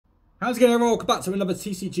How's it going, everyone? Welcome back to another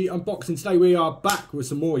TCG unboxing. Today we are back with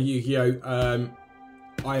some more Yu-Gi-Oh!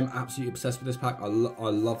 I am absolutely obsessed with this pack. I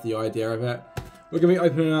love the idea of it. We're going to be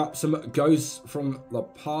opening up some ghosts from the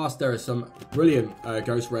past. There are some brilliant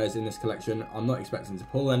ghost rares in this collection. I'm not expecting to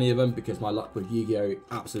pull any of them because my luck with Yu-Gi-Oh!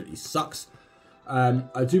 Absolutely sucks.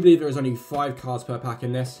 I do believe there is only 5 cards per pack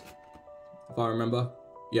in this, if I remember.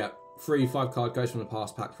 Yeah, 3 5-card ghosts from the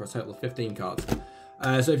past pack for a total of 15 cards.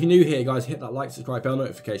 So if you're new here, guys, hit that like, subscribe, bell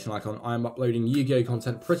notification icon. I am uploading Yu-Gi-Oh!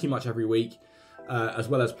 Content pretty much every week, as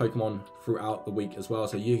well as Pokemon throughout the week as well.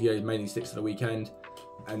 So Yu-Gi-Oh! Mainly sticks to the weekend,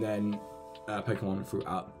 and then Pokemon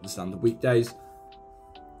throughout the standard weekdays.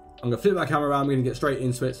 I'm going to flip that camera around. We're going to get straight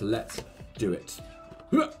into it, so let's do it.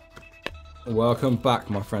 Welcome back,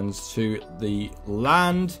 my friends, to the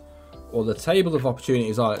land, or the table of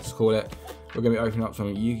opportunities, I like to call it. We're going to be opening up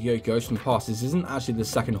some Yu-Gi-Oh! Ghosts from the past. This isn't actually the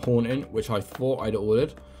second haunting, which I thought I'd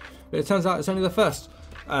ordered, but it turns out it's only the first.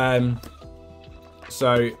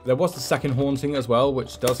 So there was the second haunting as well,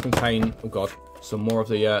 which does contain, oh god, some more of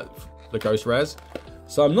the ghost rares.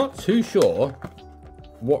 So I'm not too sure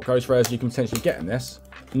what ghost rares you can potentially get in this,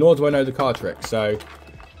 nor do I know the card trick. So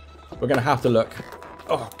we're going to have to look.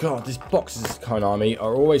 Oh god, these boxes, Konami,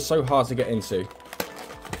 are always so hard to get into.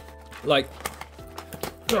 Like,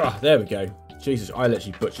 there we go. Jesus, I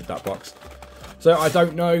literally butchered that box. So I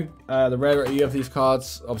don't know the rarity of these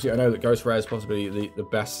cards. Obviously, I know that Ghost Rare is possibly the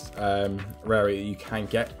best rarity you can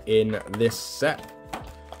get in this set.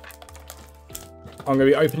 I'm going to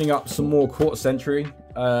be opening up some more Quarter Century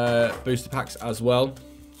booster packs as well.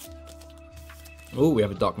 Oh, we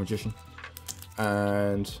have a Dark Magician.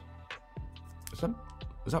 And is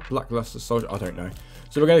that Blackluster Soldier? I don't know.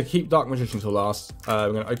 So we're going to keep Dark Magician till last.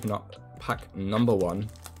 We're going to open up pack number 1.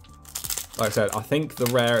 Like I said, I think the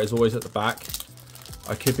rare is always at the back.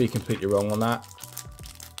 I could be completely wrong on that.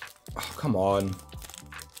 Oh, come on.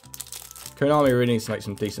 Konami really needs to make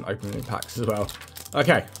some decent opening packs as well.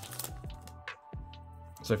 Okay.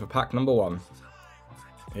 So for pack number 1.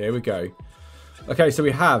 Here we go. Okay, so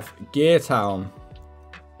we have Gear Town.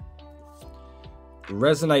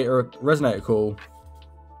 Resonator Call.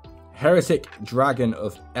 Heretic Dragon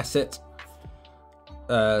of Esset.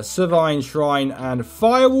 Servine Shrine and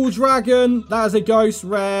Firewall Dragon. That is a ghost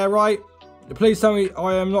rare, right? Please tell me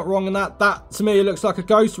I am not wrong on that. That, to me, looks like a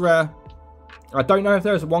ghost rare. I don't know if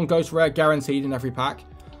there is one ghost rare guaranteed in every pack,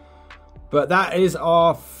 but that is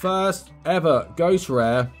our first ever ghost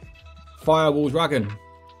rare Firewall Dragon.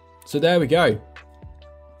 So there we go.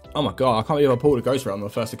 Oh my god, I can't believe I pulled a ghost rare on the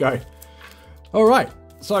first to go. Alright,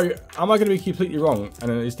 so am I going to be completely wrong?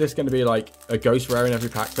 And is this going to be like a ghost rare in every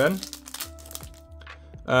pack then?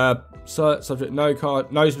 Subject,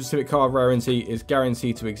 no specific card rarity is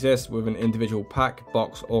guaranteed to exist with an individual pack,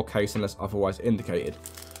 box, or case unless otherwise indicated.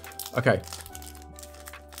 Okay.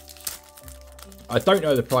 I don't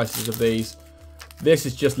know the prices of these. This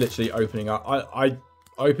is just literally opening up. I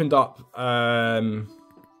opened up the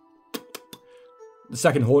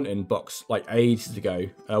second haunting box like ages ago.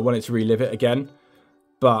 I wanted to relive it again,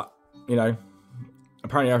 but you know,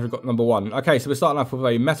 apparently I've got number 1. Okay, so we're starting off with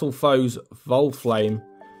a Metal Foes Volflame.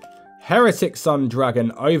 Heretic Sun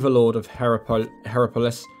Dragon, Overlord of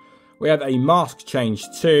Herapolis. We have a Mask Change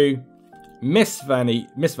 2. Miss Valley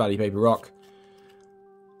Baby Rock.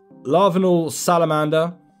 Larvanal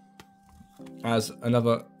Salamander as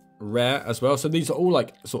another rare as well. So these are all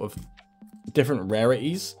like sort of different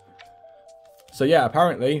rarities. So yeah,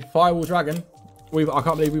 apparently Firewall Dragon. I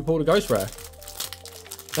can't believe we pulled a ghost rare.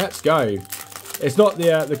 Let's go. It's not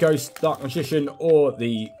the Ghost Dark Magician or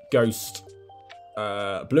the Ghost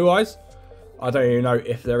Blue Eyes. I don't even know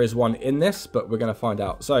if there is one in this, but we're going to find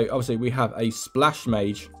out. So obviously we have a Splash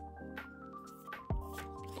Mage,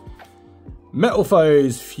 Metal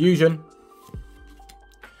Foes Fusion,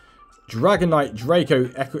 Dragon Knight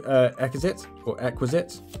Draco Exquisite,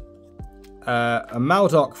 a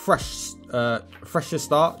Maldark Fresher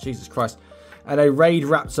Start, Jesus Christ, and a Raid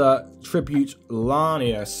Raptor Tribute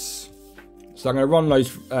Lanius. So I'm going to run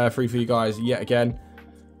those through for you guys yet again,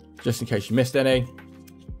 just in case you missed any.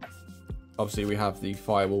 Obviously, we have the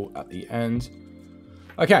Firewall at the end.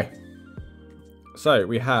 Okay. So,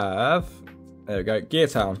 we have... There we go. Gear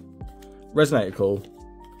Town. Resonator Call.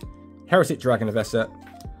 Heretic Dragon of Esset.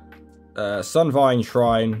 Sunvine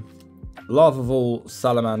Shrine. Larvaval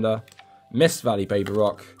Salamander. Mist Valley Baby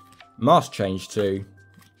Rock. Mask Change 2.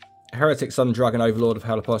 Heretic Sun Dragon Overlord of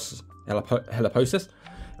Heliposis.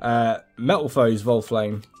 Metal Foes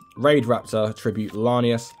Volflame. Raid Raptor Tribute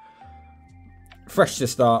Lanius. Fresh to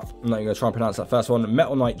start. I'm not even going to try and pronounce that first one.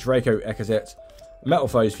 Metal Knight Draco Exquisite. Metal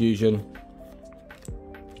Foes Fusion.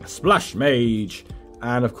 Splash Mage.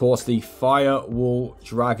 And of course, the Firewall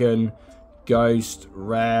Dragon Ghost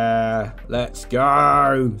Rare. Let's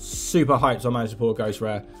go. Super hyped on managed to pull a Ghost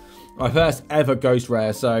Rare. My first ever Ghost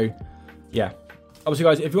Rare. So, yeah. Obviously,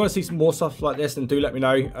 guys, if you want to see some more stuff like this, then do let me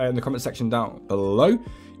know in the comment section down below.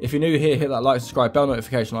 If you're new here, hit that like, subscribe, bell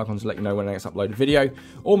notification icon to let you know when I next upload a video.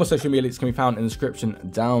 All my social media links can be found in the description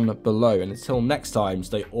down below. And until next time,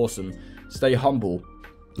 stay awesome, stay humble,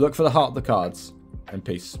 look for the heart of the cards, and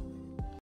peace.